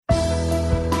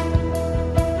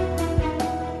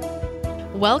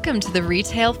Welcome to the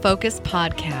Retail Focus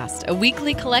Podcast, a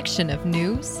weekly collection of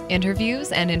news,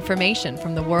 interviews, and information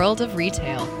from the world of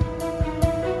retail.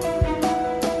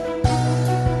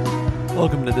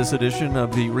 Welcome to this edition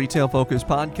of the Retail Focus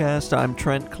Podcast. I'm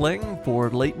Trent Kling. For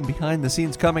late and behind the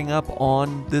scenes coming up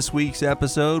on this week's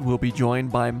episode, we'll be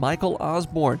joined by Michael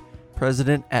Osborne,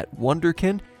 president at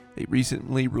Wunderkind. They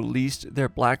recently released their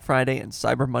Black Friday and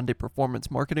Cyber Monday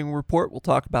performance marketing report. We'll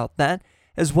talk about that,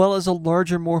 as well as a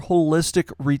larger, more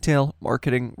holistic retail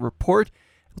marketing report.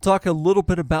 We'll talk a little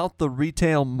bit about the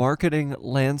retail marketing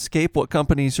landscape, what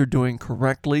companies are doing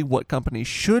correctly, what companies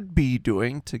should be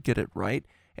doing to get it right,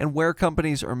 and where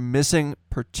companies are missing,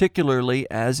 particularly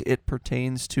as it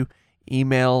pertains to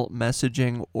email,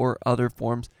 messaging, or other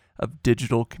forms of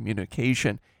digital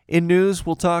communication. In news,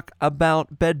 we'll talk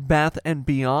about Bed Bath &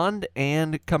 Beyond,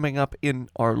 and coming up in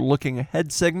our Looking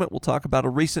Ahead segment, we'll talk about a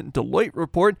recent Deloitte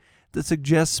report that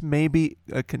suggests maybe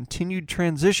a continued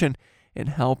transition in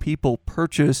how people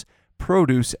purchase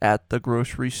produce at the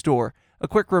grocery store. A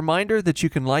quick reminder that you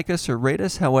can like us or rate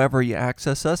us however you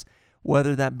access us,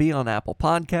 whether that be on Apple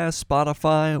Podcasts,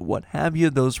 Spotify, what have you.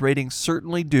 Those ratings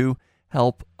certainly do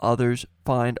help others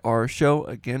find our show,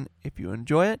 again, if you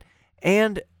enjoy it.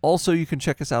 And also you can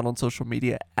check us out on social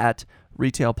media at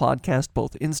Retail Podcast,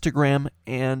 both Instagram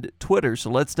and Twitter.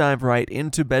 So let's dive right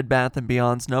into Bed Bath &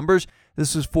 Beyond's numbers.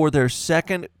 This is for their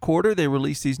second quarter. They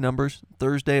released these numbers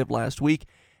Thursday of last week.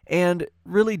 And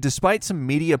really, despite some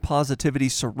media positivity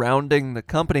surrounding the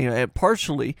company,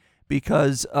 partially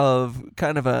because of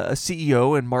kind of a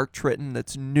CEO in Mark Tritton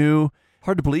that's new.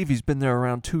 Hard to believe he's been there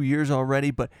around 2 years already,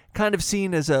 but kind of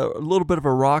seen as a little bit of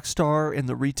a rock star in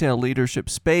the retail leadership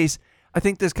space. I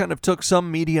think this kind of took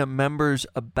some media members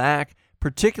aback,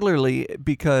 particularly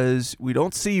because we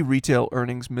don't see retail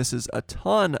earnings misses a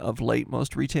ton of late.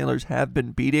 Most retailers have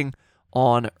been beating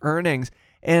on earnings.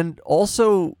 And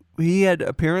also, he had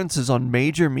appearances on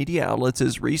major media outlets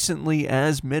as recently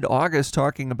as mid-August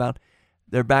talking about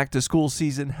their back-to-school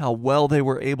season, how well they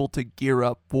were able to gear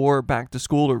up for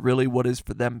back-to-school, or really what is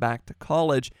for them back to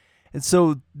college. And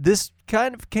so this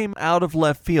kind of came out of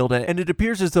left field, and it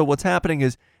appears as though what's happening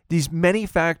is these many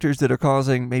factors that are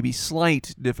causing maybe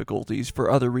slight difficulties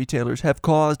for other retailers have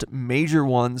caused major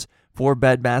ones for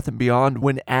Bed Bath & Beyond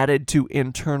when added to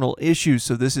internal issues.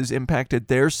 So this has impacted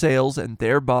their sales and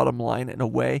their bottom line in a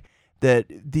way that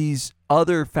these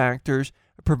other factors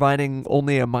are providing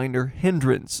only a minor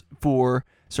hindrance for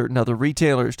certain other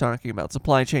retailers, talking about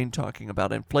supply chain, talking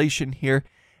about inflation here.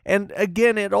 And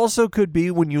again, it also could be,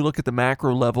 when you look at the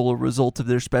macro level, a result of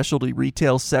their specialty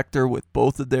retail sector with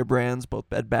both of their brands,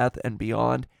 both Bed Bath &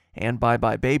 Beyond and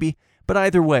buybuy BABY. But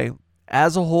either way,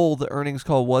 as a whole, the earnings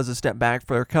call was a step back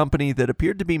for a company that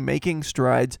appeared to be making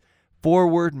strides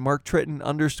forward. Mark Tritton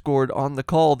underscored on the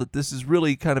call that this is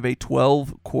really kind of a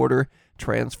 12-quarter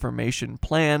transformation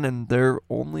plan, and they're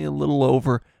only a little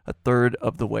over a third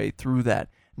of the way through that.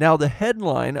 Now, the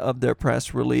headline of their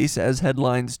press release, as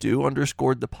headlines do,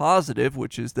 underscored the positive,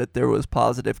 which is that there was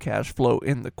positive cash flow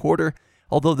in the quarter.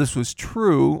 Although this was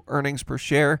true, earnings per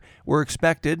share were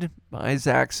expected by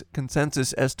Zacks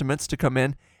consensus estimates to come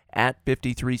in at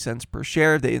 53 cents per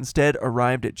share. They instead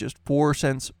arrived at just 4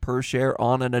 cents per share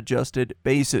on an adjusted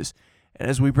basis. And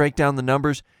as we break down the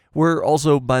numbers, we're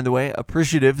also, by the way,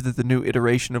 appreciative that the new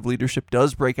iteration of leadership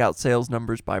does break out sales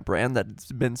numbers by brand.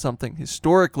 That's been something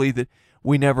historically that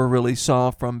we never really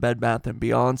saw from Bed Bath &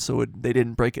 Beyond, so they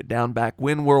didn't break it down back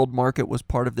when World Market was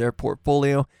part of their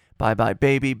portfolio. buybuy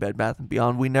BABY, Bed Bath &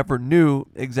 Beyond, we never knew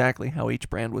exactly how each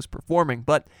brand was performing.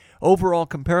 But overall,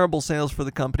 comparable sales for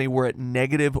the company were at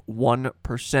negative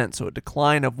 1%, so a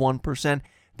decline of 1%.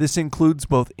 This includes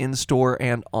both in-store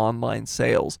and online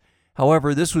sales.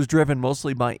 However, this was driven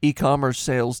mostly by e-commerce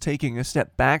sales taking a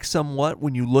step back somewhat.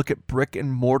 When you look at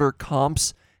brick-and-mortar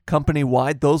comps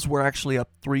company-wide, those were actually up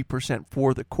 3%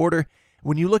 for the quarter.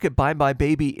 When you look at buybuy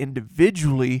BABY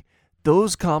individually,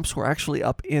 those comps were actually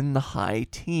up in the high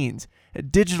teens.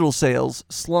 Digital sales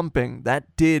slumping,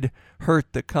 that did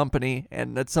hurt the company,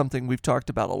 and that's something we've talked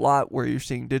about a lot, where you're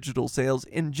seeing digital sales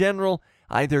in general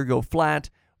either go flat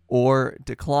or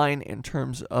decline in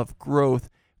terms of growth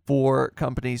for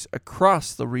companies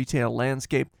across the retail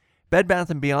landscape. Bed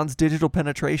Bath & Beyond's digital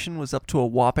penetration was up to a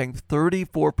whopping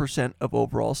 34% of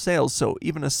overall sales, so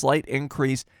even a slight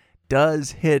increase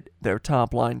does hit their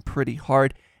top line pretty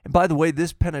hard. And by the way,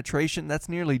 this penetration, that's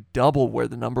nearly double where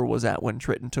the number was at when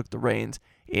Tritton took the reins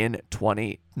in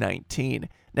 2019.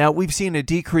 Now, we've seen a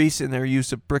decrease in their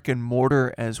use of brick and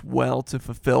mortar as well to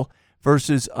fulfill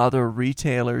versus other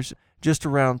retailers. Just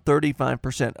around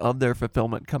 35% of their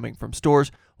fulfillment coming from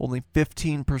stores, only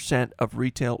 15% of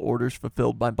retail orders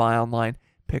fulfilled by buy online,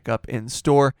 pickup in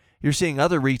store. You're seeing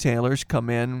other retailers come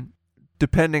in,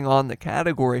 depending on the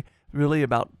category, really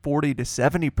about 40 to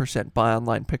 70% buy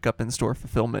online, pickup in store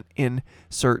fulfillment in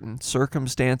certain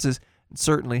circumstances.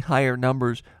 Certainly higher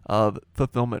numbers of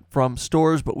fulfillment from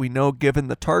stores, but we know given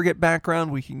the Target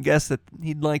background, we can guess that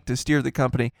he'd like to steer the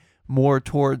company more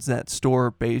towards that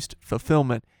store-based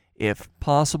fulfillment if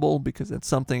possible, because that's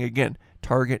something, again,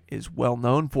 Target is well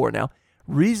known for. Now,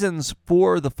 reasons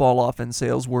for the fall off in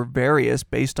sales were various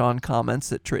based on comments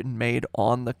that Tritton made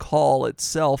on the call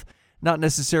itself, not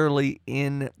necessarily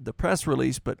in the press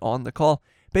release, but on the call.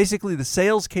 Basically, the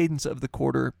sales cadence of the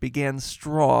quarter began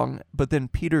strong, but then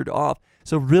petered off.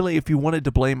 So really, if you wanted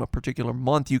to blame a particular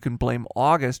month, you can blame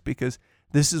August, because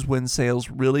this is when sales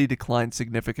really declined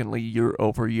significantly year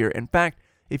over year. In fact,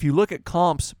 if you look at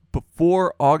comps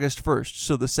before August 1st,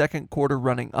 so the second quarter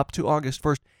running up to August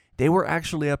 1st, they were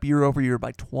actually up year over year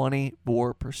by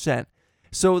 24%.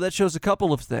 So that shows a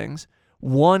couple of things.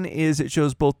 One is it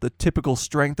shows both the typical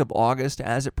strength of August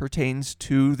as it pertains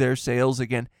to their sales.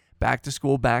 Again, back to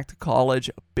school, back to college,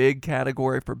 a big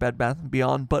category for Bed Bath &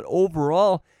 Beyond. But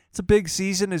overall, it's a big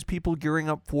season as people gearing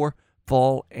up for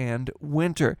fall and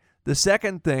winter. The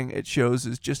second thing it shows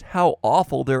is just how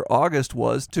awful their August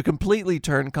was to completely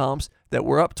turn comps that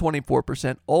were up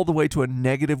 24% all the way to a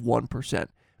negative 1%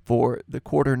 for the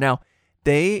quarter. Now,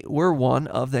 they were one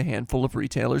of the handful of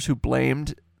retailers who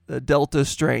blamed the Delta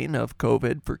strain of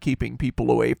COVID for keeping people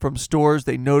away from stores.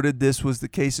 They noted this was the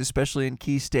case especially in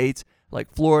key states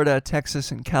like Florida,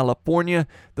 Texas, and California.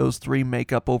 Those three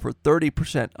make up over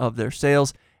 30% of their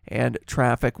sales, and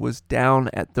traffic was down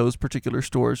at those particular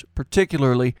stores,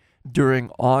 particularly during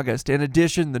August. In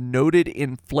addition, the noted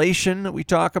inflation that we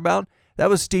talk about, that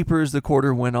was steeper as the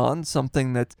quarter went on,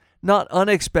 something that's not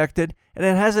unexpected, and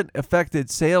it hasn't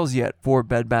affected sales yet for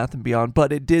Bed Bath & Beyond,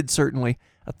 but it did certainly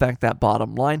affect that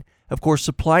bottom line. Of course,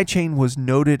 supply chain was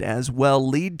noted as well.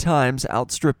 Lead times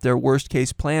outstripped their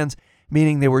worst-case plans,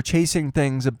 meaning they were chasing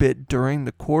things a bit during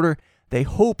the quarter. They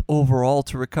hope overall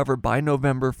to recover by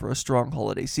November for a strong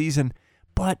holiday season.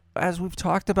 But as we've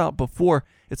talked about before,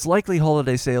 it's likely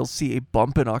holiday sales see a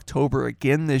bump in October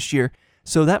again this year.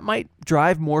 So that might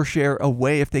drive more share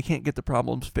away if they can't get the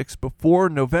problems fixed before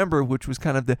November, which was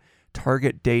kind of the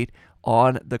target date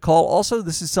on the call. Also,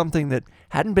 this is something that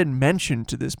hadn't been mentioned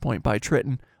to this point by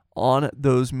Tritton on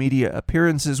those media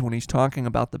appearances when he's talking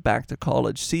about the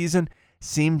back-to-college season.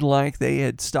 Seemed like they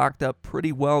had stocked up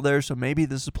pretty well there, so maybe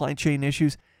the supply chain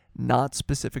issues, not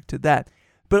specific to that.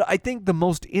 But I think the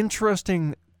most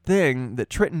interesting thing that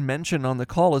Tritton mentioned on the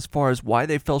call as far as why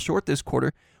they fell short this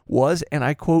quarter was, and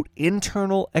I quote,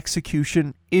 internal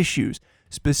execution issues.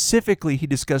 Specifically, he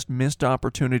discussed missed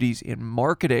opportunities in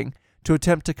marketing to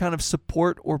attempt to kind of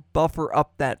support or buffer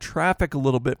up that traffic a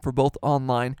little bit for both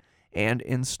online and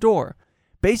in store.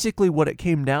 Basically, what it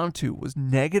came down to was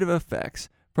negative effects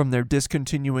from their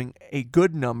discontinuing a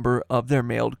good number of their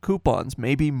mailed coupons,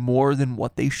 maybe more than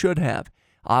what they should have.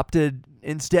 Opted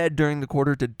instead during the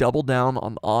quarter to double down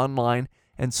on online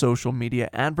and social media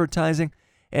advertising.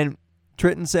 And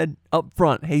Tritton said up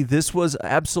front, hey, this was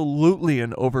absolutely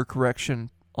an overcorrection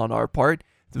on our part.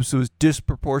 This was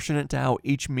disproportionate to how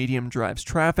each medium drives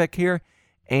traffic here,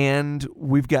 and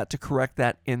we've got to correct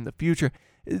that in the future.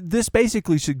 This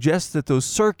basically suggests that those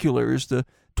circulars, the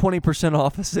 20%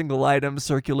 off a single item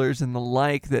circulars and the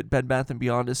like that Bed Bath &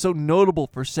 Beyond is so notable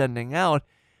for sending out,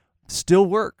 still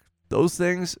work. Those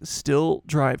things still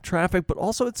drive traffic, but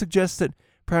also it suggests that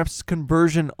perhaps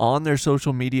conversion on their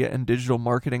social media and digital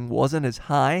marketing wasn't as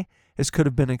high as could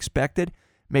have been expected.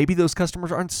 Maybe those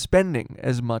customers aren't spending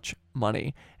as much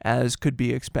money as could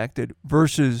be expected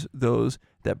versus those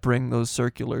that bring those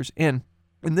circulars in.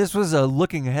 And this was a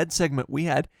looking ahead segment we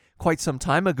had quite some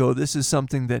time ago. This is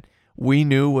something that we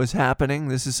knew was happening.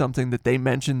 This is something that they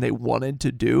mentioned they wanted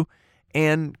to do.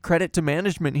 And credit to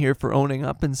management here for owning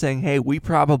up and saying, hey, we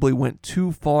probably went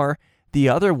too far the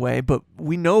other way. But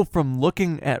we know from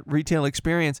looking at retail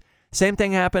experience, same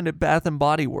thing happened at Bath &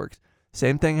 Body Works.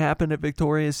 Same thing happened at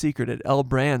Victoria's Secret, at L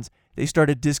Brands. They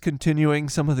started discontinuing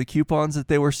some of the coupons that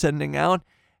they were sending out,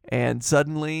 and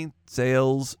suddenly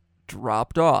sales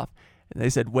dropped off. And they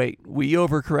said, wait, we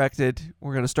overcorrected.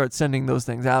 We're going to start sending those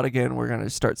things out again. We're going to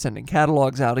start sending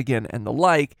catalogs out again and the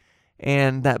like.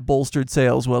 And that bolstered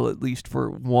sales, well, at least for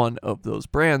one of those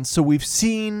brands. So we've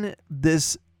seen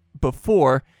this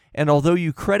before. And although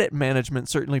you credit management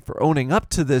certainly for owning up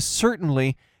to this,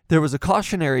 certainly there was a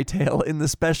cautionary tale in the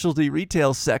specialty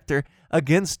retail sector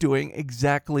against doing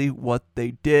exactly what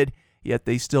they did, yet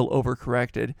they still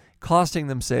overcorrected, costing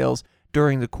them sales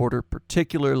during the quarter,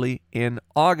 particularly in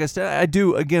August. And I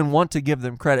do, again, want to give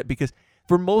them credit because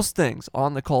For most things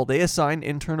on the call, they assigned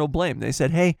internal blame. They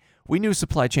said, hey, we knew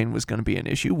supply chain was going to be an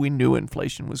issue. We knew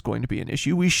inflation was going to be an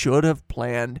issue. We should have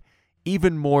planned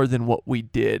even more than what we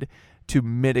did to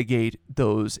mitigate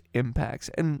those impacts.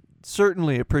 And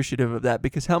certainly appreciative of that,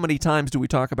 because how many times do we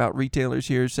talk about retailers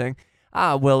here saying,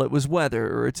 well, it was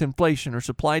weather or it's inflation or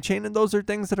supply chain, and those are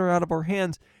things that are out of our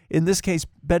hands. In this case,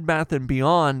 Bed Bath &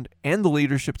 Beyond and the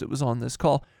leadership that was on this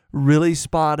call really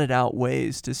spotted out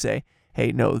ways to say,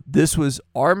 hey, no, this was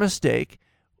our mistake.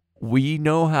 We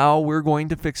know how we're going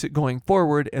to fix it going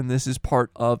forward, and this is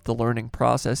part of the learning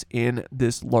process in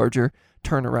this larger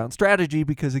turnaround strategy,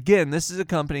 because again, this is a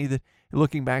company that,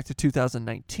 looking back to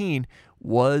 2019,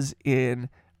 was in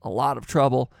a lot of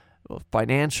trouble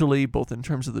financially, both in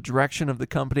terms of the direction of the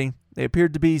company. They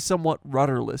appeared to be somewhat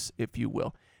rudderless, if you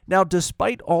will. Now,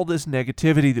 despite all this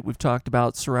negativity that we've talked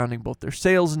about surrounding both their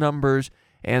sales numbers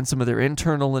and some of their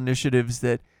internal initiatives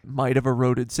that might have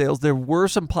eroded sales, there were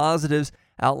some positives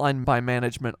outlined by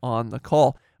management on the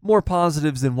call. More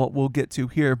positives than what we'll get to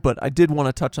here, but I did want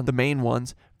to touch on the main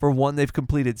ones. For one, they've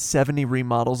completed 70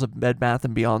 remodels of Bed Bath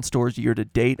 & Beyond stores year to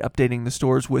date, updating the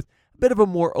stores with a bit of a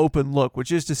more open look,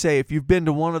 which is to say, if you've been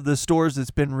to one of the stores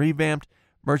that's been revamped,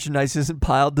 merchandise isn't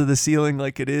piled to the ceiling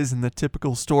like it is in the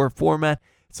typical store format.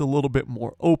 It's a little bit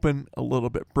more open, a little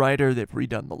bit brighter. They've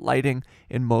redone the lighting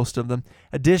in most of them.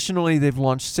 Additionally, they've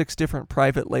launched 6 different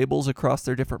private labels across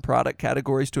their different product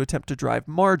categories to attempt to drive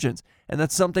margins. And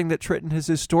that's something that Tritton has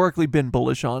historically been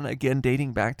bullish on, again,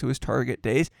 dating back to his Target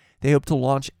days. They hope to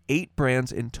launch 8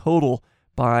 brands in total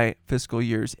by fiscal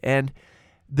year's end.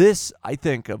 This, I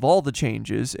think, of all the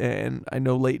changes, and I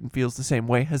know Leighton feels the same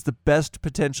way, has the best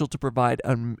potential to provide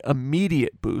an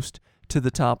immediate boost to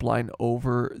the top line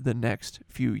over the next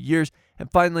few years.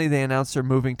 And finally, they announced they're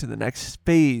moving to the next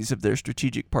phase of their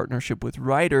strategic partnership with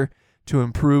Ryder to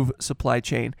improve supply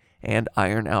chain and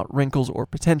iron out wrinkles or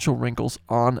potential wrinkles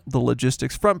on the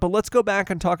logistics front. But let's go back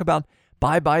and talk about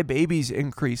buybuy BABY's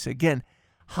increase. Again,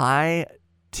 high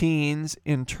teens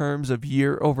in terms of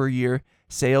year-over-year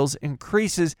sales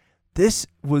increases. This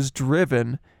was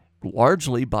driven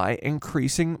largely by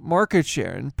increasing market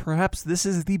share, and perhaps this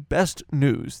is the best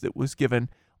news that was given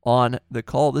on the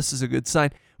call. This is a good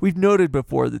sign. We've noted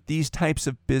before that these types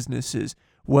of businesses,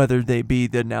 whether they be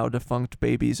the now defunct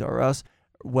Babies R Us,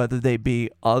 whether they be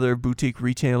other boutique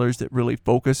retailers that really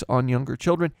focus on younger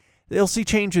children, they'll see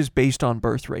changes based on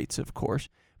birth rates, of course.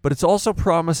 But it's also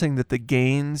promising that the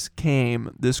gains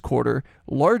came this quarter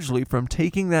largely from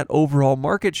taking that overall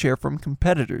market share from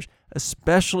competitors,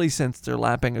 especially since they're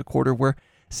lapping a quarter where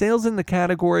sales in the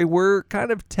category were kind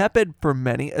of tepid for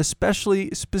many, especially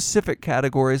specific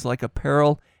categories like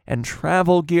apparel and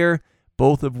travel gear,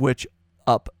 both of which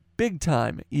up big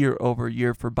time year over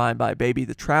year for buybuy BABY.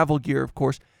 The travel gear, of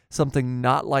course, something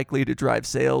not likely to drive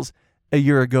sales a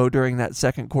year ago during that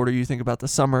second quarter. You think about the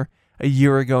summer. A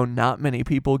year ago, not many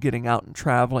people getting out and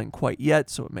traveling quite yet,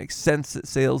 so it makes sense that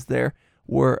sales there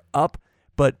were up.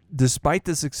 But despite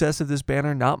the success of this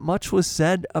banner, not much was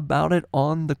said about it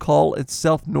on the call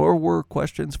itself, nor were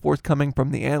questions forthcoming from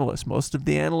the analysts. Most of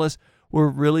the analysts were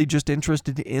really just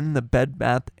interested in the Bed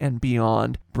Bath &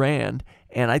 Beyond brand.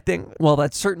 And I think, well,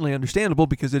 that's certainly understandable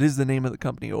because it is the name of the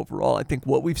company overall. I think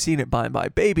what we've seen at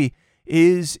buybuy BABY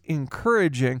is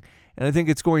encouraging, and I think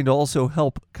it's going to also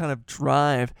help kind of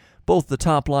drive both the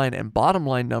top line and bottom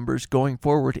line numbers going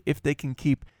forward if they can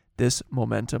keep this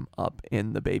momentum up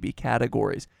in the baby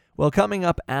categories. Well, coming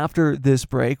up after this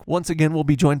break, once again, we'll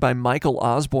be joined by Michael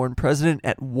Osborne, president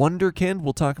at Wunderkind.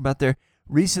 We'll talk about their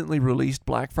recently released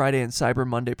Black Friday and Cyber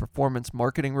Monday performance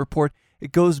marketing report.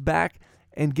 It goes back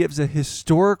and gives a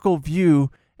historical view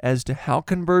as to how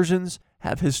conversions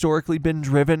have historically been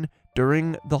driven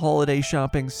during the holiday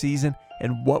shopping season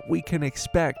and what we can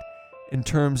expect in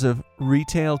terms of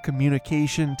retail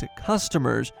communication to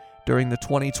customers during the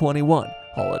 2021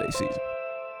 holiday season.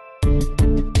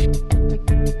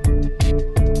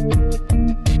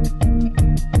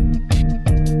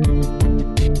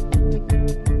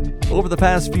 Over the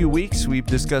past few weeks, we've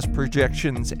discussed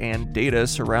projections and data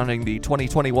surrounding the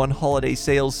 2021 holiday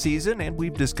sales season, and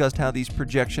we've discussed how these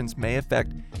projections may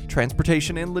affect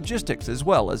transportation and logistics as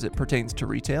well as it pertains to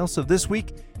retail. So this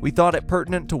week, we thought it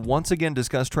pertinent to once again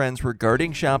discuss trends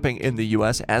regarding shopping in the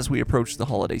U.S. as we approach the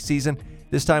holiday season,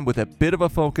 this time with a bit of a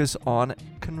focus on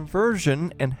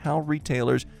conversion and how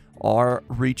retailers are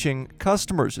reaching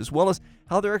customers, as well as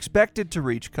how they're expected to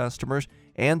reach customers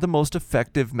and the most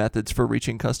effective methods for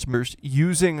reaching customers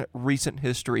using recent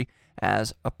history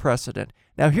as a precedent.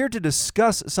 Now, here to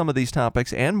discuss some of these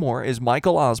topics and more is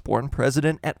Michael Osborne,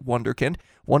 president at Wunderkind.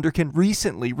 Wunderkind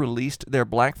recently released their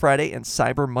Black Friday and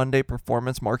Cyber Monday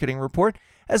performance marketing report,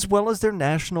 as well as their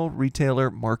national retailer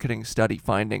marketing study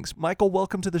findings. Michael,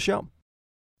 welcome to the show.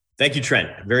 Thank you, Trent.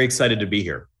 Very excited to be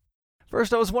here.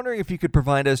 First, I was wondering if you could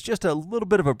provide us just a little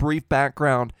bit of a brief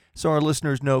background so our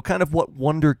listeners know kind of what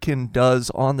Wunderkind does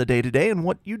on the day-to-day and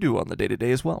what you do on the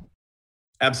day-to-day as well.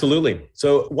 Absolutely.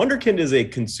 So Wunderkind is a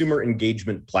consumer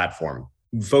engagement platform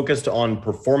focused on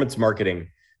performance marketing,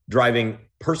 driving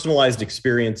personalized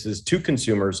experiences to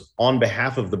consumers on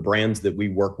behalf of the brands that we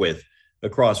work with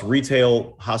across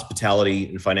retail, hospitality,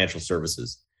 and financial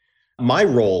services. My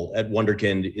role at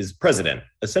Wunderkind is president,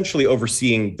 essentially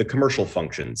overseeing the commercial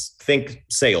functions. Think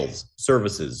sales,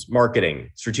 services, marketing,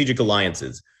 strategic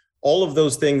alliances, all of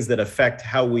those things that affect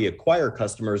how we acquire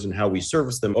customers and how we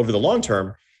service them over the long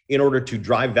term in order to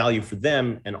drive value for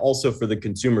them and also for the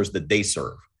consumers that they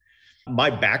serve. My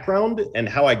background and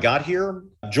how I got here,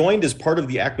 joined as part of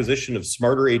the acquisition of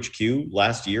Smarter HQ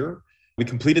last year. We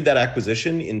completed that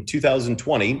acquisition in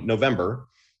 2020, November.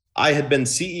 I had been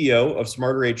CEO of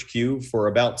Smarter HQ for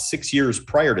about 6 years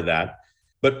prior to that.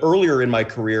 But earlier in my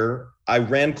career, I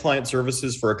ran client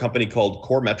services for a company called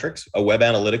Core Metrics, a web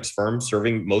analytics firm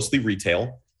serving mostly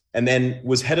retail, and then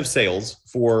was head of sales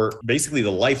for basically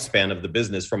the lifespan of the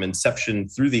business from inception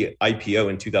through the IPO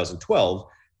in 2012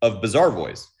 of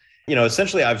Bazaarvoice.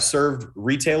 Essentially, I've served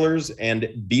retailers and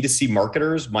B2C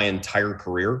marketers my entire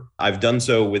career. I've done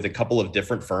so with a couple of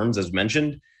different firms, as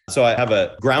mentioned. So I have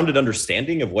a grounded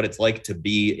understanding of what it's like to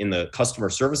be in the customer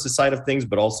services side of things,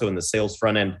 but also in the sales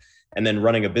front end, and then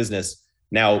running a business.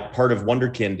 Now, part of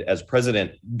Wunderkind as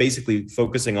president, basically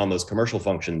focusing on those commercial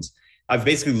functions. I've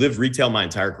basically lived retail my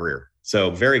entire career.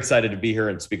 So very excited to be here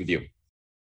and speak with you.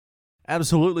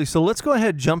 Absolutely. So let's go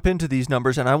ahead and jump into these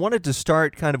numbers. And I wanted to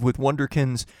start kind of with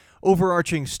Wunderkind's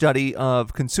overarching study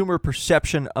of consumer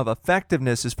perception of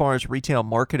effectiveness as far as retail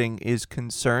marketing is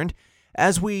concerned.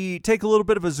 As we take a little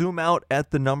bit of a zoom out at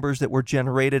the numbers that were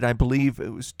generated, I believe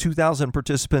it was 2,000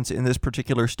 participants in this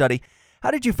particular study.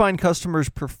 How did you find customers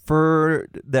prefer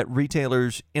that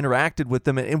retailers interacted with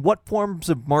them, and what forms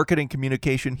of marketing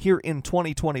communication here in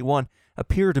 2021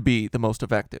 appear to be the most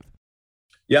effective?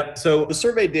 Yeah, so the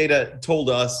survey data told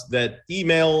us that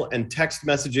email and text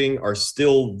messaging are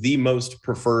still the most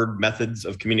preferred methods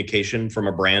of communication from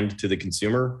a brand to the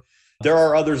consumer. There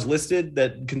are others listed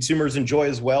that consumers enjoy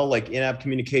as well, like in-app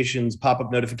communications,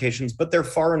 pop-up notifications, but they're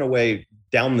far and away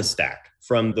down the stack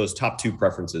from those top two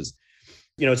preferences.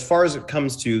 As far as it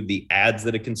comes to the ads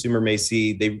that a consumer may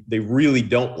see, they really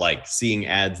don't like seeing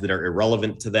ads that are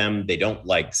irrelevant to them. They don't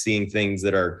like seeing things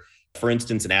that are, for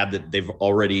instance, an ad that they've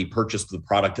already purchased the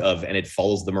product of and it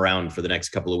follows them around for the next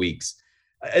couple of weeks.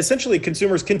 Essentially,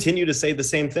 consumers continue to say the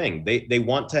same thing. They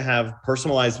want to have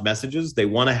personalized messages. They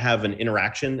want to have an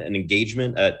interaction, an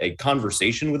engagement, a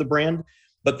conversation with a brand,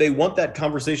 but they want that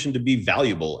conversation to be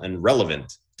valuable and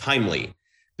relevant, timely.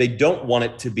 They don't want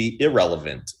it to be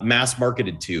irrelevant, mass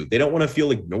marketed to. They don't want to feel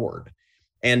ignored.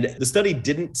 And the study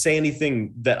didn't say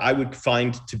anything that I would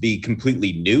find to be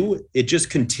completely new. It just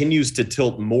continues to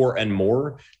tilt more and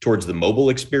more towards the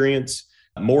mobile experience,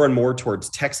 more and more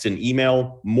towards text and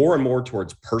email, more and more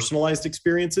towards personalized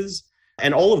experiences.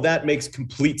 And all of that makes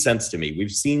complete sense to me.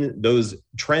 We've seen those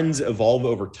trends evolve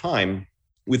over time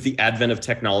with the advent of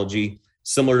technology,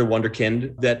 similar to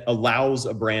Wunderkind, that allows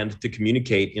a brand to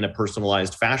communicate in a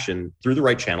personalized fashion through the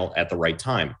right channel at the right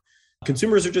time.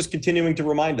 Consumers are just continuing to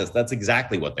remind us that's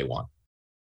exactly what they want.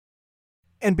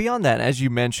 And beyond that, as you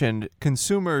mentioned,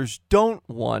 consumers don't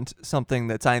want something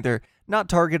that's either not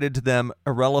targeted to them,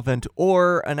 irrelevant,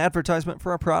 or an advertisement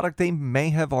for a product they may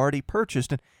have already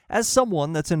purchased. And as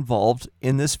someone that's involved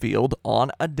in this field on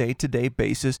a day-to-day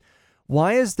basis,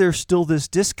 why is there still this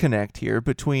disconnect here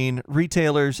between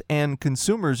retailers and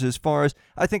consumers as far as,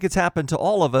 I think it's happened to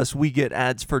all of us, we get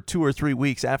ads for 2 or 3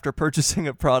 weeks after purchasing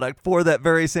a product for that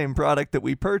very same product that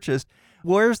we purchased.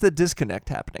 Where's the disconnect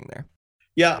happening there?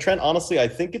 Yeah, Trent, honestly, I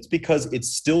think it's because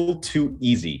it's still too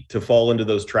easy to fall into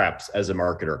those traps as a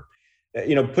marketer.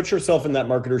 Put yourself in that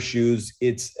marketer's shoes.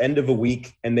 It's end of a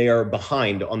week and they are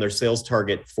behind on their sales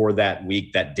target for that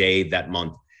week, that day, that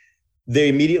month. They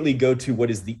immediately go to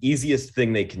what is the easiest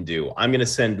thing they can do. I'm going to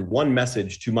send one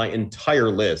message to my entire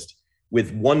list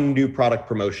with one new product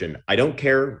promotion. I don't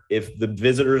care if the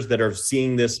visitors that are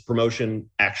seeing this promotion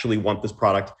actually want this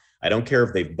product. I don't care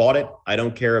if they've bought it. I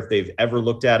don't care if they've ever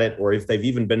looked at it or if they've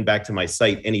even been back to my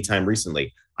site anytime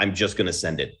recently. I'm just going to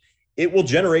send it. It will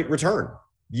generate return.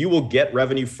 You will get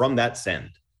revenue from that send.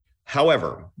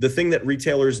 However, the thing that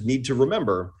retailers need to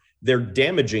remember, they're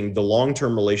damaging the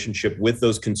long-term relationship with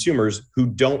those consumers who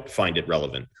don't find it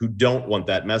relevant, who don't want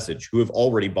that message, who have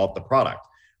already bought the product.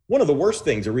 One of the worst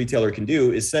things a retailer can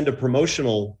do is send a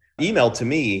promotional email to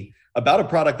me about a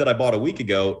product that I bought a week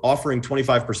ago offering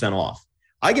 25% off.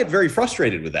 I get very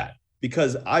frustrated with that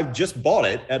because I've just bought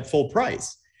it at full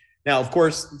price. Now, of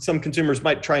course, some consumers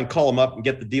might try and call them up and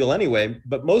get the deal anyway,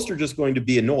 but most are just going to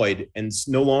be annoyed and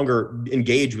no longer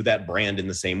engage with that brand in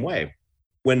the same way.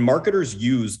 When marketers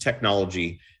use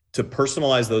technology to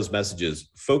personalize those messages,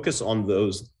 focus on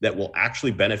those that will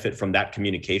actually benefit from that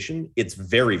communication, it's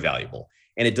very valuable.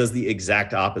 And it does the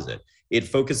exact opposite. It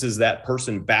focuses that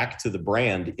person back to the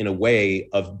brand in a way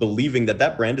of believing that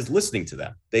that brand is listening to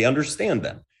them. They understand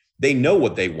them. They know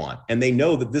what they want, and they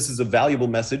know that this is a valuable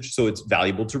message, so it's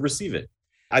valuable to receive it.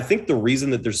 I think the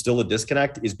reason that there's still a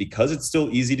disconnect is because it's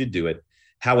still easy to do it.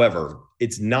 However,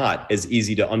 it's not as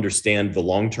easy to understand the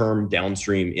long-term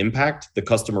downstream impact, the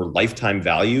customer lifetime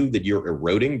value that you're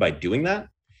eroding by doing that.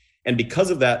 And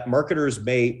because of that, marketers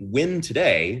may win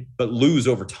today, but lose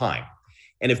over time.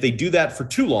 And if they do that for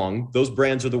too long, those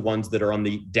brands are the ones that are on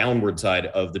the downward side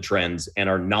of the trends and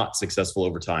are not successful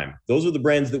over time. Those are the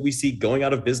brands that we see going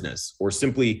out of business or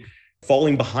simply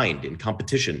falling behind in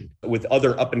competition with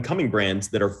other up and coming brands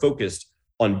that are focused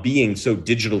on being so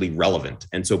digitally relevant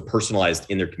and so personalized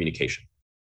in their communication.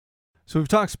 So we've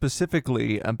talked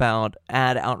specifically about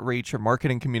ad outreach or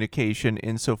marketing communication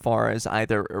insofar as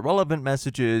either irrelevant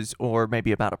messages or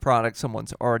maybe about a product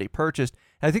someone's already purchased.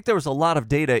 And I think there was a lot of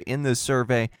data in this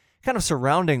survey kind of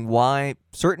surrounding why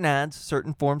certain ads,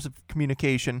 certain forms of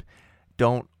communication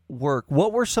don't work.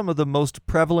 What were some of the most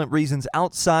prevalent reasons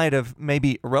outside of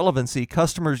maybe irrelevancy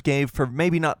customers gave for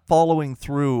maybe not following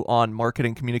through on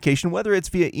marketing communication, whether it's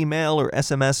via email or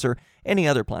SMS or any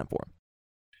other platform?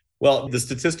 Well, the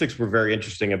statistics were very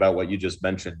interesting about what you just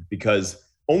mentioned because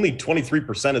only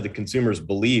 23% of the consumers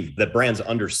believe that brands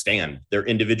understand their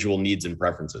individual needs and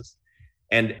preferences.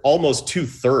 And almost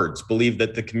 2/3 believe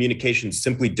that the communications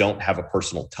simply don't have a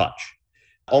personal touch.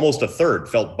 Almost 1/3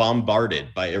 felt bombarded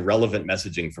by irrelevant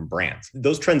messaging from brands.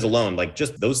 Those trends alone, like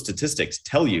just those statistics,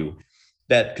 tell you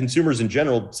that consumers in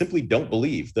general simply don't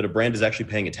believe that a brand is actually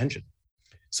paying attention.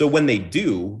 So when they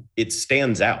do, it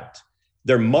stands out.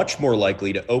 They're much more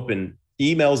likely to open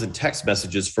emails and text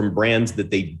messages from brands that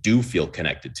they do feel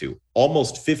connected to,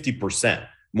 almost 50%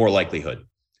 more likelihood.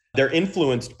 They're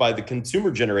influenced by the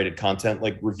consumer-generated content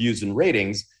like reviews and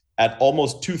ratings at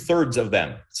almost 2/3 of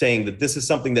them saying that this is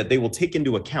something that they will take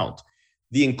into account.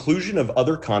 The inclusion of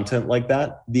other content like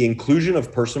that, the inclusion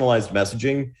of personalized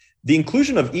messaging, the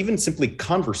inclusion of even simply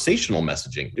conversational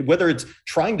messaging, whether it's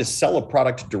trying to sell a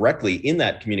product directly in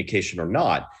that communication or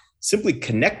not, simply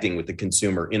connecting with the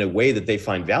consumer in a way that they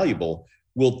find valuable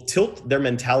will tilt their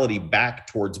mentality back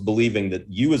towards believing that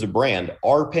you as a brand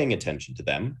are paying attention to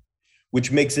them,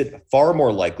 which makes it far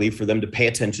more likely for them to pay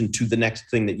attention to the next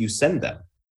thing that you send them.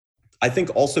 I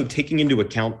think also taking into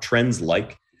account trends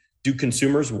like, do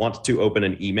consumers want to open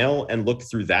an email and look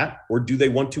through that, or do they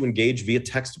want to engage via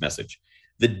text message?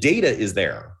 The data is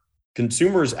there.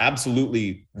 Consumers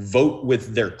absolutely vote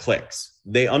with their clicks.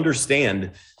 They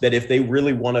understand that if they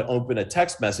really want to open a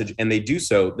text message and they do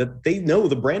so, that they know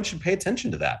the brand should pay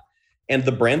attention to that. And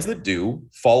the brands that do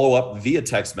follow up via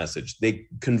text message, they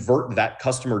convert that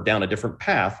customer down a different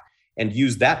path and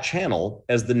use that channel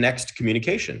as the next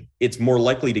communication. It's more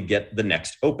likely to get the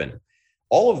next open.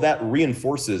 All of that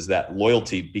reinforces that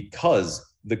loyalty because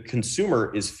the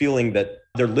consumer is feeling that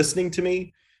they're listening to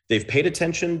me, they've paid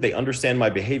attention, they understand my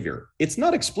behavior. It's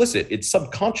not explicit, it's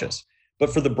subconscious.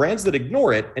 But for the brands that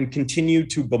ignore it and continue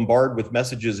to bombard with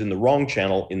messages in the wrong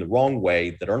channel, in the wrong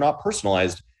way, that are not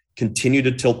personalized, continue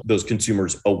to tilt those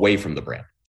consumers away from the brand.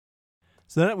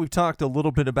 So then we've talked a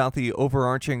little bit about the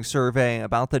overarching survey,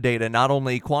 about the data, not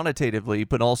only quantitatively,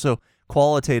 but also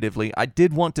qualitatively. I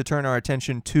did want to turn our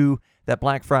attention to that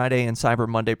Black Friday and Cyber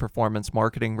Monday performance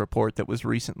marketing report that was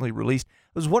recently released.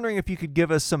 I was wondering if you could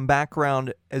give us some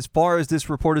background as far as this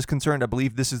report is concerned. I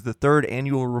believe this is the third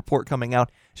annual report coming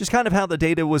out, just kind of how the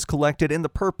data was collected and the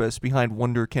purpose behind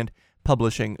Wunderkind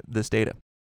publishing this data.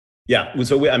 Yeah,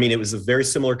 so it was a very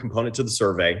similar component to the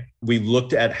survey. We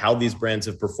looked at how these brands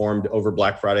have performed over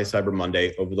Black Friday, Cyber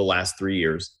Monday over the last 3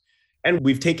 years. And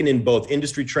we've taken in both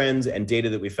industry trends and data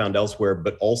that we found elsewhere,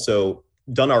 but also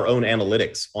done our own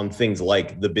analytics on things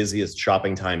like the busiest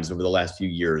shopping times over the last few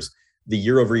years, the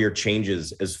year-over-year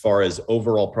changes as far as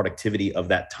overall productivity of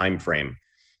that time frame.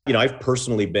 I've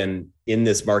personally been in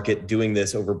this market doing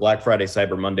this over Black Friday,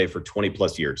 Cyber Monday for 20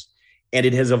 plus years. And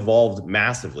it has evolved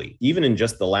massively, even in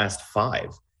just the last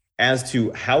 5, as to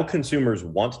how consumers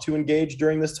want to engage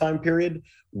during this time period,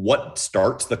 what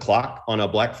starts the clock on a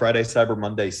Black Friday, Cyber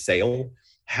Monday sale,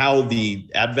 how the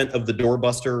advent of the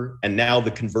doorbuster and now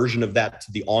the conversion of that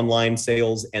to the online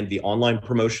sales and the online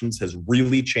promotions has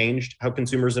really changed how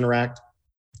consumers interact.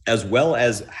 as well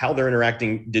as how they're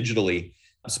interacting digitally,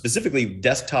 specifically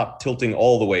desktop tilting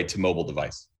all the way to mobile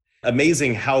device.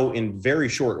 Amazing how in very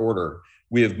short order,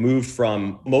 we have moved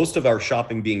from most of our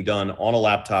shopping being done on a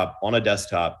laptop, on a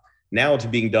desktop, now to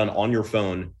being done on your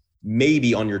phone,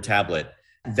 maybe on your tablet.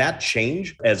 That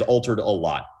change has altered a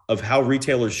lot of how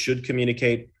retailers should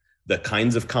communicate, the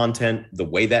kinds of content, the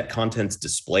way that content's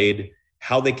displayed,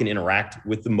 how they can interact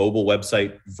with the mobile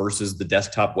website versus the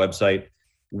desktop website,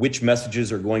 which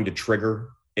messages are going to trigger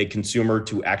a consumer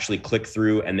to actually click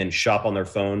through and then shop on their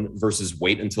phone versus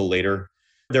wait until later.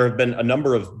 There have been a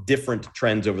number of different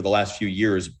trends over the last few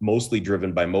years, mostly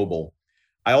driven by mobile.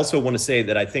 I also want to say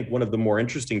that I think one of the more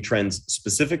interesting trends,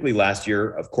 specifically last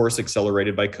year, of course,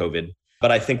 accelerated by COVID,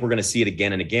 but I think we're going to see it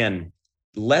again and again,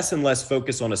 less and less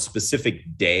focus on a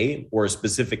specific day or a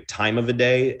specific time of a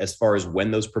day as far as when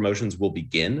those promotions will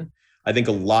begin. I think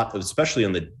a lot of, especially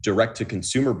on the direct to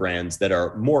consumer brands that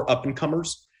are more up and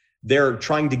comers, they're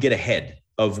trying to get ahead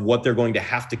of what they're going to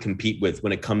have to compete with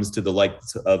when it comes to the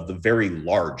likes of the very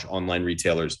large online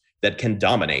retailers that can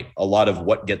dominate a lot of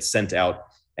what gets sent out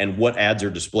and what ads are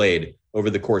displayed over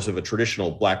the course of a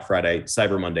traditional Black Friday,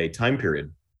 Cyber Monday time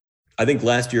period. I think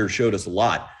last year showed us a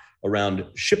lot around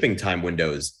shipping time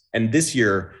windows. And this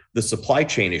year, the supply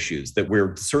chain issues that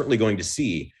we're certainly going to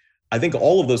see. I think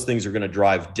all of those things are going to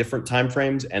drive different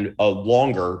timeframes and a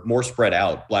longer, more spread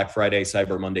out Black Friday,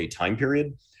 Cyber Monday time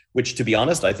period, which, to be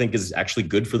honest, I think is actually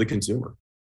good for the consumer.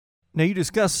 Now, you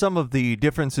discussed some of the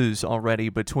differences already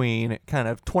between kind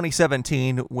of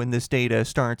 2017 when this data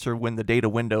starts or when the data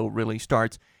window really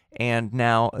starts, and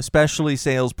now especially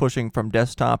sales pushing from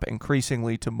desktop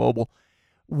increasingly to mobile.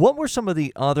 What were some of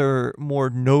the other more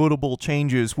notable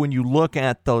changes when you look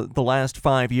at the last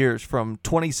 5 years from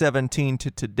 2017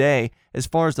 to today as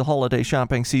far as the holiday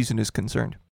shopping season is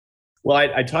concerned? Well,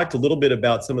 I talked a little bit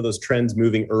about some of those trends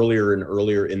moving earlier and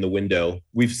earlier in the window.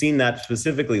 We've seen that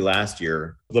specifically last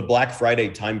year. The Black Friday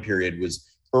time period was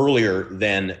earlier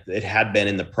than it had been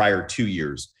in the prior 2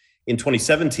 years. In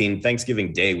 2017,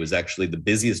 Thanksgiving Day was actually the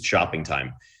busiest shopping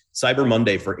time. Cyber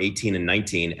Monday for 18 and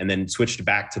 19, and then switched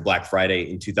back to Black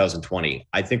Friday in 2020.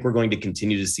 I think we're going to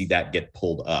continue to see that get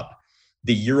pulled up.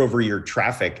 The year over year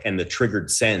traffic and the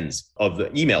triggered sends of the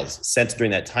emails sent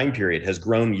during that time period has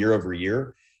grown year over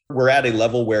year. We're at a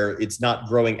level where it's not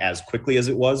growing as quickly as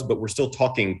it was, but we're still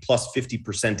talking plus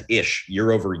 50%-ish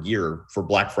year over year for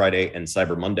Black Friday and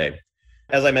Cyber Monday.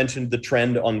 As I mentioned, the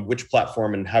trend on which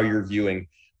platform and how you're viewing.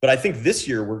 But I think this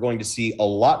year we're going to see a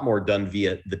lot more done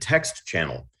via the text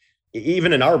channel.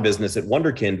 Even in our business at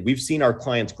Wunderkind, we've seen our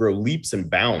clients grow leaps and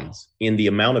bounds in the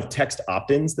amount of text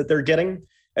opt-ins that they're getting,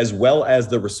 as well as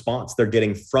the response they're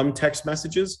getting from text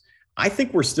messages. I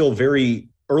think we're still very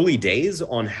early days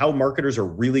on how marketers are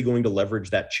really going to leverage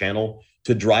that channel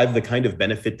to drive the kind of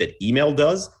benefit that email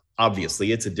does.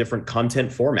 Obviously, it's a different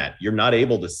content format. You're not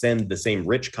able to send the same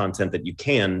rich content that you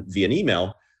can via an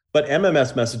email, but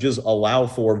MMS messages allow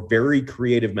for very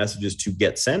creative messages to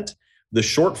get sent. The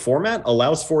short format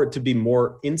allows for it to be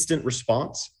more instant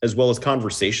response as well as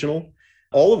conversational.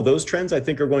 All of those trends, I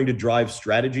think, are going to drive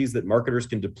strategies that marketers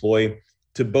can deploy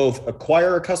to both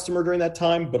acquire a customer during that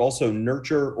time, but also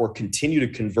nurture or continue to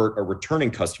convert a returning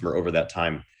customer over that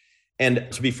time. And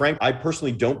to be frank, I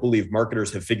personally don't believe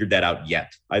marketers have figured that out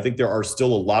yet. I think there are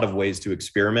still a lot of ways to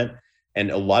experiment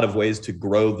and a lot of ways to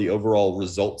grow the overall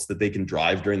results that they can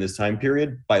drive during this time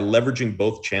period by leveraging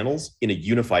both channels in a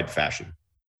unified fashion.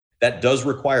 That does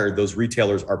require those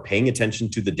retailers are paying attention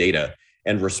to the data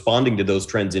and responding to those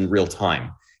trends in real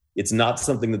time. It's not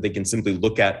something that they can simply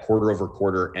look at quarter over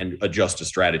quarter and adjust a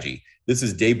strategy. This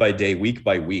is day by day, week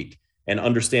by week, and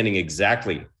understanding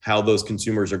exactly how those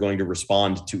consumers are going to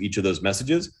respond to each of those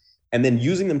messages, and then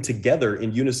using them together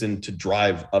in unison to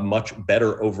drive a much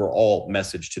better overall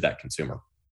message to that consumer.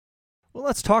 Well,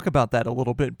 let's talk about that a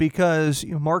little bit, because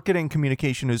marketing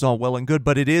communication is all well and good,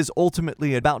 but it is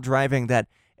ultimately about driving that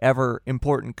ever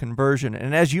important conversion.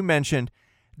 And as you mentioned,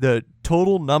 the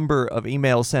total number of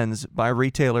email sends by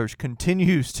retailers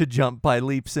continues to jump by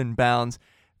leaps and bounds.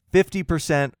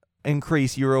 50%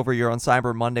 increase year over year on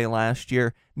Cyber Monday last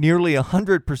year, nearly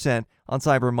 100% on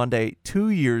Cyber Monday 2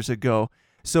 years ago.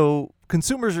 So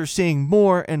consumers are seeing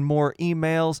more and more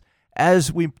emails.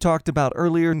 As we talked about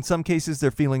earlier, in some cases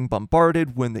they're feeling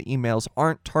bombarded when the emails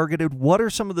aren't targeted. What are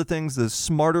some of the things the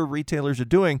smarter retailers are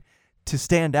doing to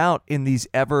stand out in these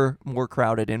ever more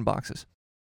crowded inboxes?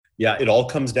 Yeah, it all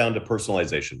comes down to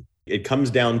personalization. It comes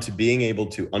down to being able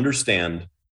to understand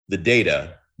the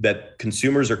data that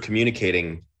consumers are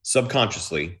communicating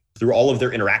subconsciously through all of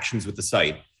their interactions with the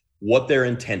site, what their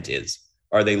intent is.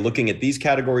 Are they looking at these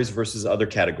categories versus other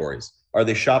categories? Are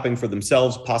they shopping for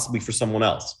themselves, possibly for someone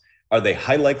else? Are they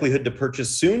high likelihood to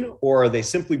purchase soon, or are they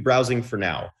simply browsing for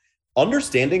now?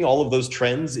 Understanding all of those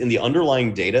trends in the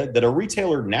underlying data that a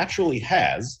retailer naturally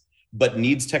has, but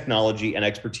needs technology and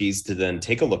expertise to then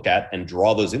take a look at and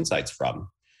draw those insights from,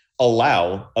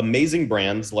 allow amazing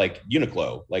brands like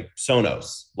Uniqlo, like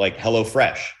Sonos, like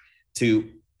HelloFresh to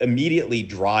immediately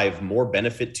drive more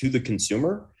benefit to the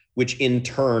consumer, which in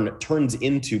turn turns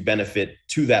into benefit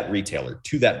to that retailer,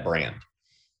 to that brand.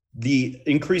 The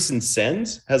increase in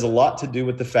sends has a lot to do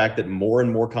with the fact that more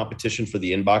and more competition for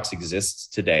the inbox exists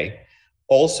today.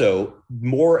 Also,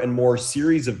 more and more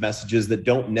series of messages that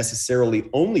don't necessarily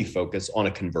only focus on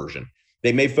a conversion.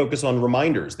 They may focus on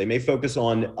reminders. They may focus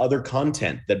on other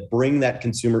content that bring that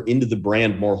consumer into the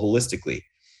brand more holistically.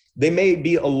 They may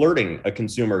be alerting a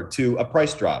consumer to a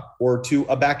price drop or to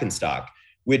a back in stock,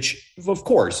 which of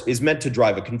course is meant to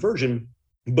drive a conversion,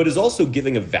 but is also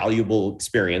giving a valuable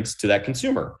experience to that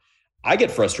consumer. I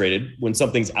get frustrated when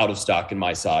something's out of stock in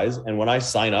my size. And when I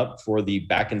sign up for the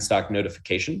back in stock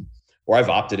notification, or I've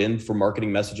opted in for marketing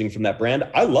messaging from that brand,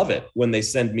 I love it when they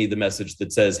send me the message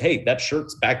that says, hey, that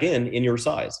shirt's back in your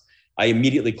size. I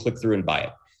immediately click through and buy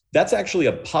it. That's actually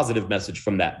a positive message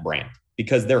from that brand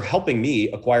because they're helping me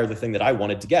acquire the thing that I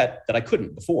wanted to get that I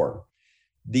couldn't before.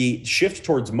 The shift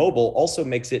towards mobile also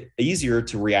makes it easier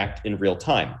to react in real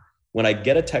time. When I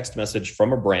get a text message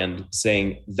from a brand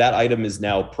saying that item is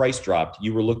now price dropped,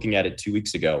 you were looking at it 2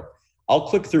 weeks ago, I'll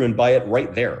click through and buy it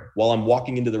right there while I'm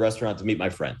walking into the restaurant to meet my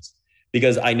friends.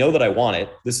 Because I know that I want it.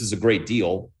 This is a great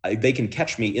deal. They can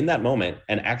catch me in that moment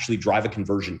and actually drive a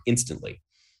conversion instantly.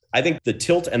 I think the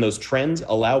tilt and those trends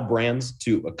allow brands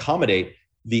to accommodate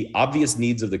the obvious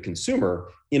needs of the consumer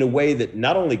in a way that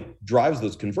not only drives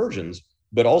those conversions,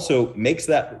 but also makes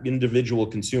that individual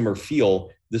consumer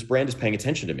feel this brand is paying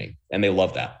attention to me, and they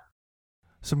love that.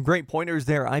 Some great pointers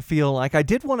there. I feel like I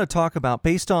did want to talk about,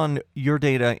 based on your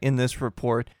data in this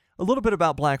report, a little bit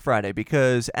about Black Friday,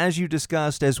 because as you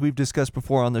discussed, as we've discussed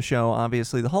before on the show,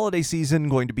 obviously the holiday season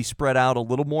going to be spread out a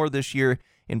little more this year,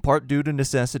 in part due to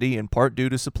necessity, in part due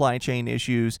to supply chain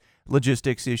issues,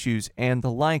 logistics issues, and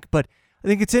the like. But I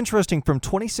think it's interesting, from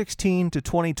 2016 to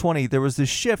 2020, there was this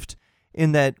shift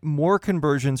in that more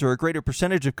conversions, or a greater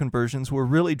percentage of conversions, were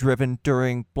really driven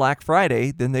during Black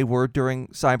Friday than they were during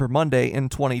Cyber Monday in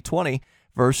 2020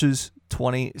 versus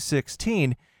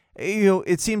 2016.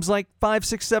 It seems like 5,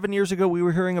 6, 7 years ago, we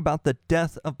were hearing about the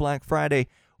death of Black Friday.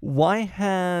 Why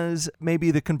has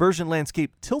maybe the conversion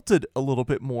landscape tilted a little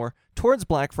bit more towards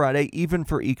Black Friday, even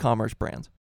for e-commerce brands?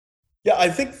 Yeah, I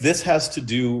think this has to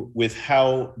do with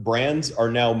how brands are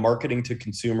now marketing to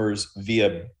consumers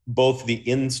via both the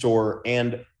in-store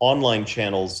and online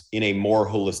channels in a more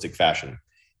holistic fashion.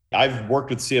 I've worked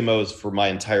with CMOs for my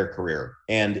entire career,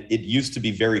 and it used to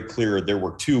be very clear there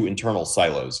were two internal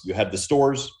silos. You had the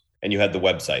stores and you had the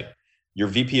website. Your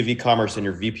VP of e-commerce and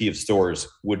your VP of stores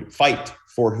would fight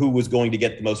for who was going to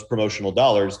get the most promotional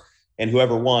dollars, and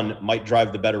whoever won might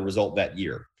drive the better result that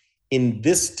year. In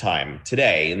this time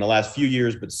today, in the last few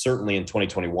years, but certainly in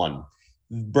 2021,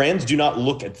 brands do not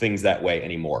look at things that way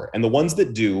anymore. And the ones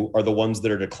that do are the ones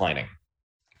that are declining.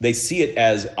 They see it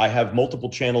as, I have multiple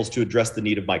channels to address the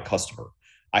need of my customer.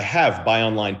 I have buy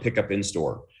online, pick up in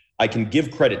store. I can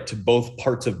give credit to both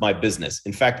parts of my business.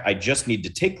 In fact, I just need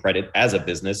to take credit as a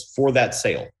business for that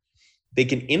sale. They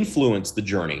can influence the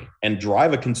journey and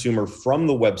drive a consumer from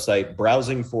the website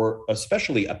browsing for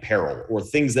especially apparel or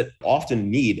things that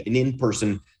often need an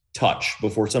in-person touch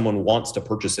before someone wants to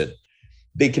purchase it.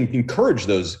 They can encourage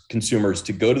those consumers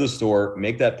to go to the store,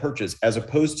 make that purchase, as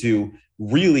opposed to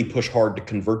really push hard to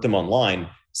convert them online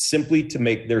simply to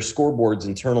make their scoreboards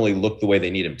internally look the way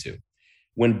they need them to.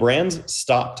 When brands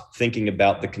stopped thinking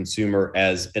about the consumer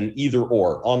as an either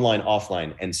or, online,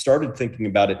 offline, and started thinking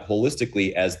about it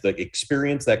holistically as the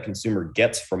experience that consumer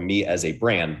gets from me as a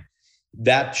brand,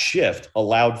 that shift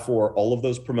allowed for all of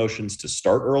those promotions to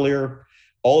start earlier,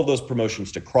 all of those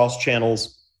promotions to cross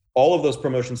channels, all of those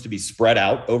promotions to be spread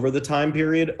out over the time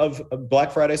period of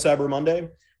Black Friday, Cyber Monday,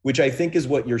 which I think is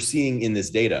what you're seeing in this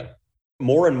data.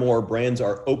 More and more brands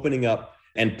are opening up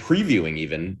and previewing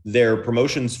even their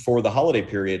promotions for the holiday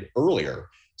period earlier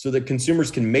so that consumers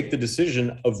can make the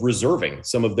decision of reserving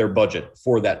some of their budget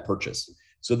for that purchase.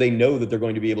 So they know that they're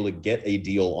going to be able to get a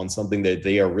deal on something that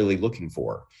they are really looking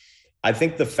for. I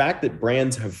think the fact that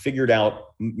brands have figured out,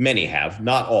 many have,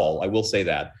 not all, I will say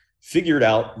that, figured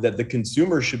out that the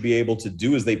consumer should be able to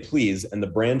do as they please and the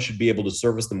brand should be able to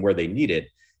service them where they need it,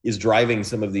 is driving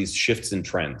some of these shifts in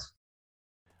trends.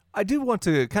 I do want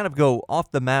to kind of go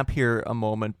off the map here a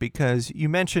moment, because you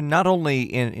mentioned not only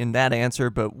in that answer,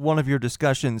 but one of your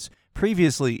discussions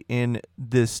previously in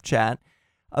this chat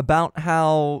about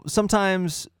how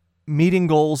sometimes meeting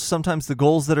goals, sometimes the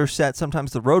goals that are set,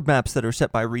 sometimes the roadmaps that are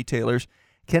set by retailers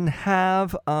can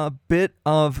have a bit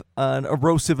of an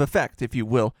erosive effect, if you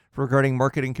will, regarding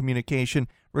marketing communication,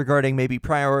 regarding maybe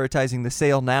prioritizing the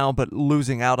sale now, but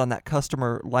losing out on that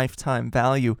customer lifetime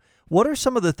value. What are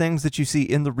some of the things that you see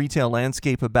in the retail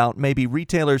landscape about maybe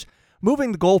retailers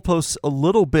moving the goalposts a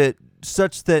little bit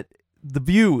such that the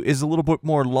view is a little bit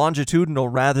more longitudinal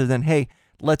rather than, hey,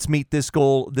 let's meet this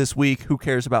goal this week. Who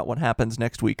cares about what happens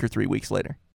next week or 3 weeks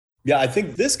later? Yeah, I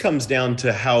think this comes down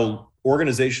to how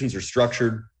organizations are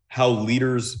structured, how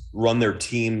leaders run their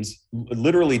teams,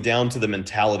 literally down to the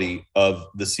mentality of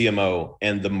the CMO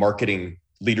and the marketing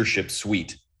leadership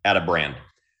suite at a brand.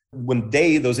 When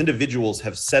those individuals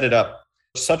have set it up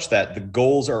such that the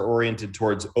goals are oriented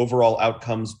towards overall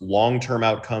outcomes, long-term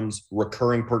outcomes,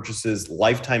 recurring purchases,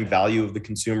 lifetime value of the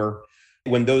consumer,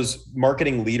 when those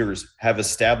marketing leaders have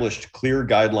established clear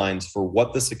guidelines for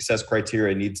what the success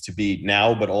criteria needs to be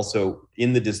now, but also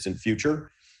in the distant future,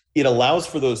 it allows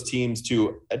for those teams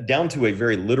to, down to a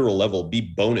very literal level,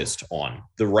 be bonused on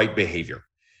the right behavior.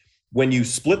 When you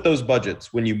split those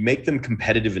budgets, when you make them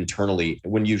competitive internally,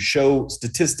 when you show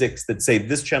statistics that say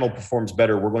this channel performs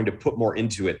better, we're going to put more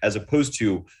into it, as opposed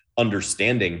to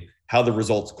understanding how the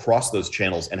results cross those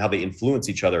channels and how they influence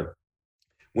each other.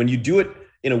 When you do it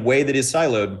in a way that is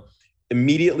siloed,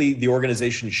 immediately the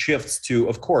organization shifts to,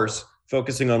 of course,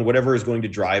 focusing on whatever is going to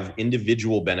drive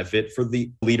individual benefit for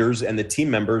the leaders and the team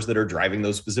members that are driving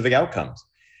those specific outcomes.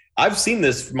 I've seen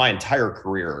this for my entire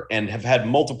career and have had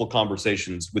multiple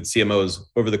conversations with CMOs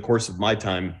over the course of my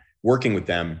time working with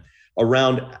them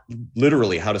around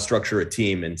literally how to structure a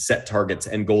team and set targets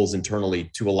and goals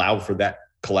internally to allow for that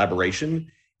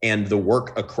collaboration and the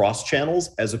work across channels,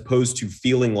 as opposed to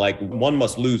feeling like one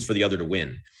must lose for the other to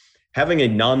win. Having a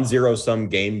non-zero sum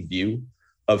game view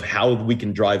of how we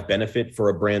can drive benefit for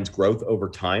a brand's growth over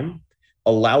time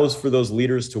allows for those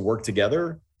leaders to work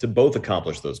together to both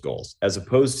accomplish those goals, as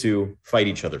opposed to fight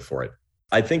each other for it.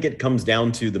 I think it comes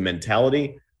down to the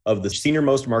mentality of the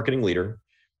senior-most marketing leader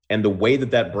and the way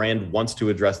that that brand wants to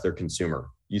address their consumer.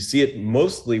 You see it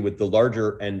mostly with the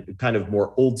larger and kind of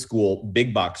more old school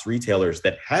big box retailers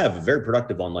that have a very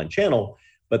productive online channel,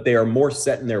 but they are more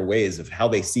set in their ways of how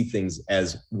they see things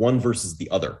as one versus the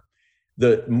other.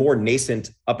 The more nascent,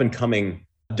 up and coming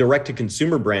direct to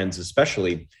consumer brands,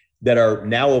 especially, that are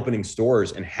now opening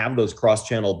stores and have those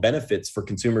cross-channel benefits for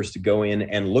consumers to go in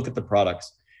and look at the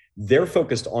products, they're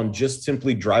focused on just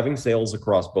simply driving sales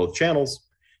across both channels.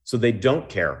 So they don't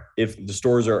care if the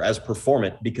stores are as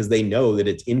performant, because they know that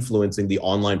it's influencing the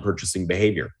online purchasing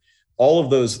behavior. All of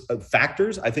those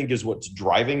factors, I think, is what's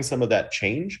driving some of that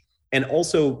change. And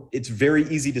also, it's very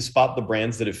easy to spot the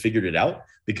brands that have figured it out,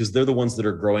 because they're the ones that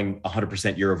are growing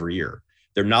 100% year over year.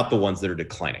 They're not the ones that are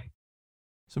declining.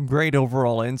 Some great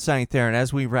overall insight there. And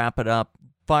as we wrap it up,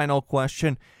 final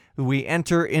question. We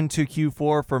enter into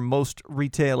Q4 for most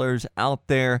retailers out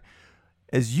there.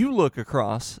 As you look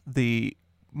across the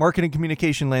marketing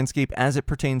communication landscape as it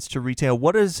pertains to retail,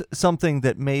 what is something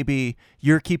that maybe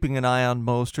you're keeping an eye on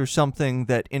most, or something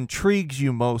that intrigues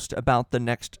you most about the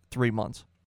next 3 months?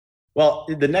 Well,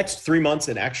 the next 3 months,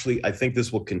 and actually I think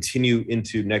this will continue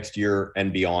into next year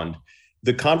and beyond,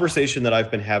 the conversation that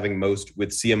I've been having most with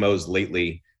CMOs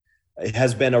lately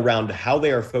has been around how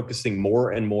they are focusing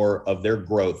more and more of their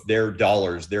growth, their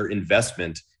dollars, their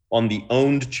investment on the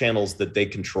owned channels that they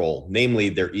control, namely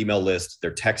their email list,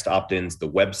 their text opt-ins, the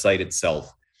website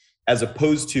itself, as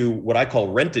opposed to what I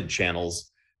call rented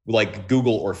channels like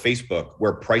Google or Facebook,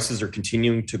 where prices are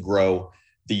continuing to grow.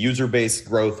 The user base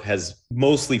growth has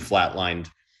mostly flatlined,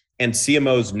 and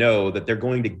CMOs know that they're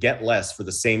going to get less for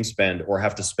the same spend, or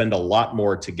have to spend a lot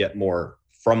more to get more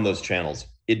from those channels.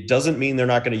 It doesn't mean they're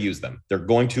not going to use them. They're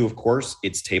going to, of course.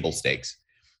 It's table stakes.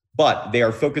 But they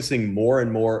are focusing more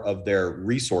and more of their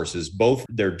resources, both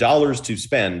their dollars to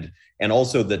spend and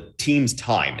also the team's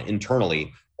time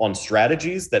internally, on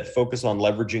strategies that focus on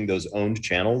leveraging those owned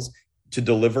channels to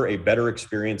deliver a better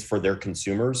experience for their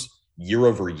consumers year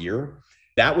over year.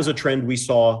 That was a trend we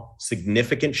saw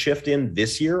significant shift in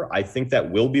this year. I think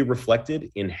that will be reflected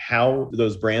in how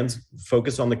those brands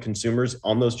focus on the consumers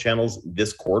on those channels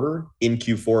this quarter in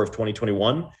Q4 of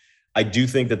 2021. I do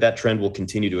think that that trend will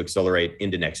continue to accelerate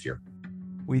into next year.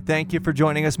 We thank you for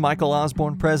joining us, Michael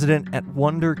Osborne, president at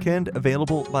Wunderkind,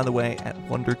 available, by the way, at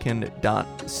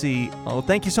wunderkind.co.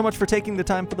 Thank you so much for taking the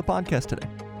time for the podcast today.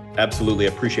 Absolutely.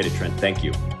 Appreciate it, Trent. Thank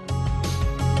you.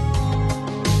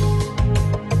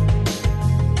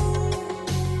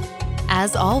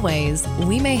 As always,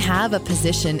 we may have a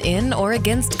position in or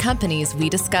against companies we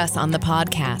discuss on the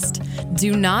podcast.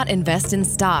 Do not invest in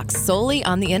stocks solely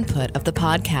on the input of the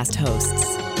podcast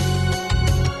hosts.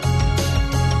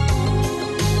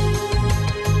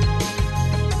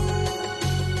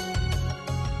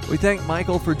 We thank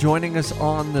Michael for joining us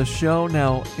on the show.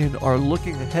 Now, in our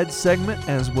Looking Ahead segment,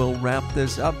 as we'll wrap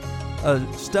this up, a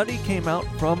study came out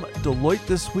from Deloitte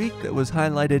this week that was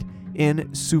highlighted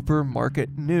in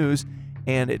Supermarket News,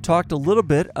 and it talked a little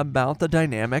bit about the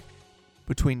dynamic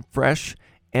between fresh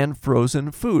and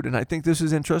frozen food. And I think this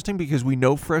is interesting because we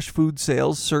know fresh food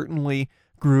sales certainly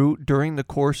grew during the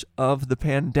course of the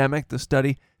pandemic. The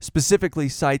study specifically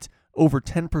cites over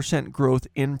 10% growth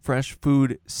in fresh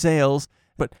food sales.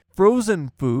 But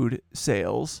frozen food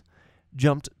sales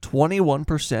jumped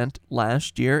 21%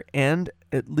 last year, and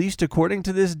at least according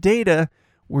to this data,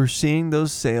 we're seeing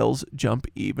those sales jump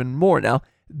even more. Now,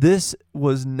 this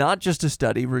was not just a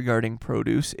study regarding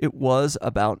produce. It was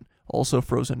about also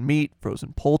frozen meat,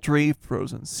 frozen poultry,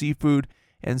 frozen seafood,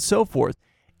 and so forth.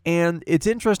 And it's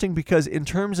interesting because in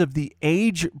terms of the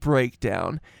age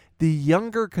breakdown, the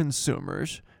younger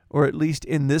consumers, or at least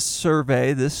in this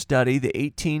survey, this study, the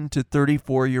 18 to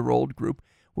 34-year-old group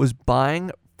was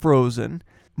buying frozen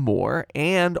more,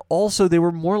 and also they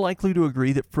were more likely to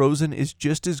agree that frozen is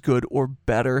just as good or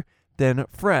better than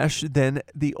fresh than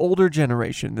the older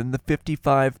generation, than the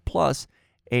 55-plus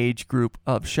age group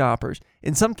of shoppers.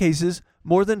 In some cases,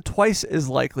 more than twice as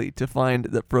likely to find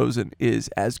that frozen is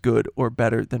as good or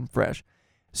better than fresh.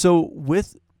 So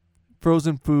with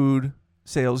frozen food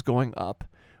sales going up,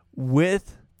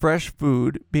 with fresh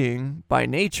food being, by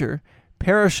nature,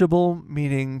 perishable,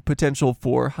 meaning potential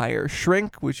for higher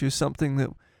shrink, which is something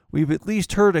that we've at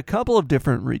least heard a couple of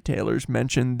different retailers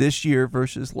mention this year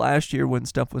versus last year when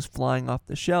stuff was flying off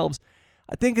the shelves.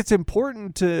 I think it's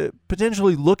important to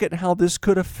potentially look at how this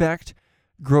could affect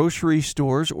grocery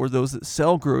stores or those that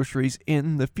sell groceries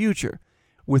in the future.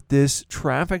 With this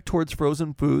traffic towards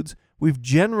frozen foods, we've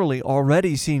generally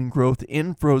already seen growth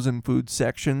in frozen food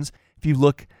sections. If you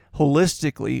look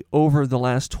holistically over the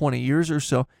last 20 years or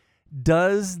so,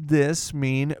 does this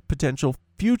mean potential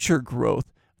future growth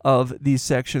of these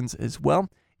sections as well?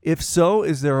 If so,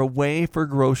 is there a way for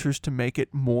grocers to make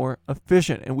it more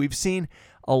efficient? And we've seen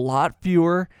a lot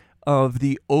fewer of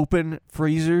the open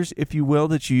freezers, if you will,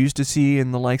 that you used to see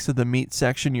in the likes of the meat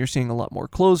section. You're seeing a lot more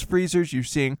closed freezers. You're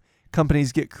seeing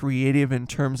companies get creative in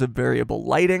terms of variable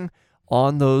lighting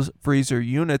on those freezer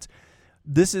units.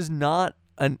 This is not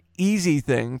an easy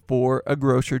thing for a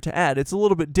grocer to add. It's a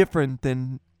little bit different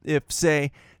than if,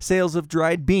 say, sales of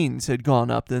dried beans had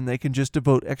gone up, then they can just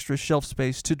devote extra shelf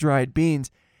space to dried beans.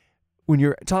 When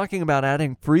you're talking about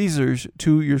adding freezers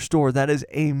to your store, that is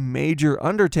a major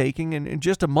undertaking. And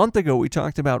just a month ago, we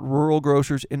talked about rural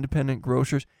grocers, independent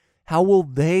grocers. How will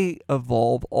they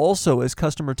evolve also as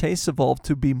customer tastes evolve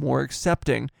to be more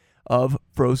accepting of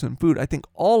frozen food? I think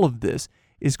all of this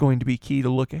is going to be key to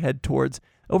look ahead towards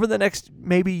over the next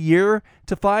maybe year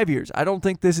to 5 years. I don't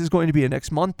think this is going to be a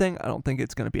next month thing. I don't think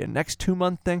it's going to be a next 2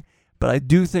 month thing. But I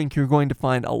do think you're going to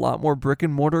find a lot more brick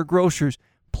and mortar grocers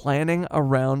planning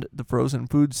around the frozen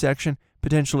food section,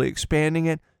 potentially expanding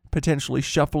it, potentially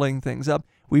shuffling things up.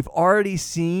 We've already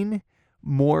seen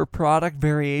more product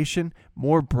variation,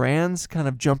 more brands kind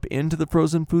of jump into the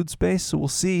frozen food space. So we'll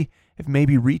see if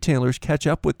maybe retailers catch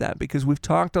up with that, because we've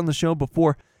talked on the show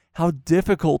before how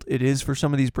difficult it is for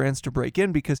some of these brands to break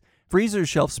in because freezer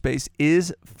shelf space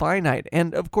is finite.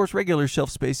 And of course, regular shelf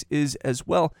space is as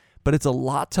well, but it's a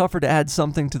lot tougher to add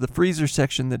something to the freezer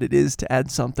section than it is to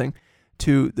add something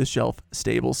to the shelf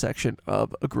stable section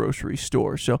of a grocery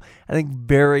store. So I think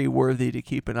very worthy to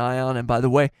keep an eye on. And by the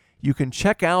way, you can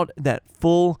check out that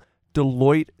full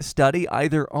Deloitte study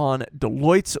either on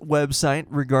Deloitte's website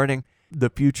regarding the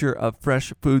future of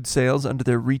fresh food sales under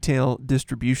their retail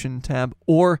distribution tab,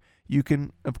 or you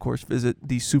can, of course, visit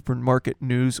the Supermarket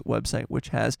News website, which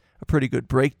has a pretty good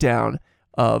breakdown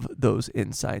of those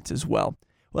insights as well.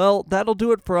 Well, that'll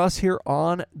do it for us here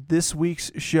on this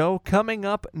week's show. Coming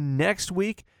up next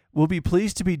week, we'll be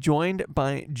pleased to be joined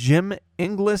by Jim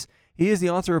Inglis. He is the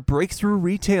author of Breakthrough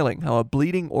Retailing, How a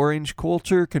Bleeding Orange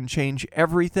Culture Can Change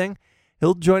Everything.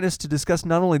 He'll join us to discuss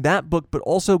not only that book, but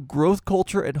also growth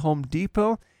culture at Home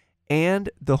Depot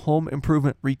and the home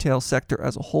improvement retail sector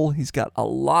as a whole. He's got a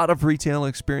lot of retail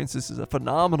experience. This is a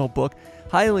phenomenal book.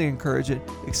 Highly encourage it.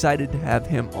 Excited to have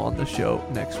him on the show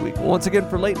next week. Well, once again,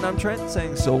 for Leighton, I'm Trent,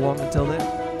 saying so long until then.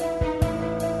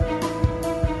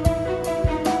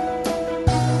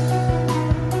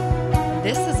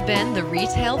 This has been the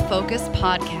Retail Focus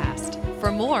Podcast.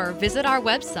 For more, visit our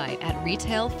website at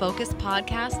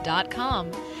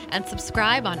retailfocuspodcast.com and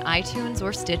subscribe on iTunes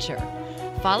or Stitcher.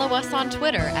 Follow us on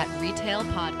Twitter at Retail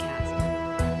Podcast.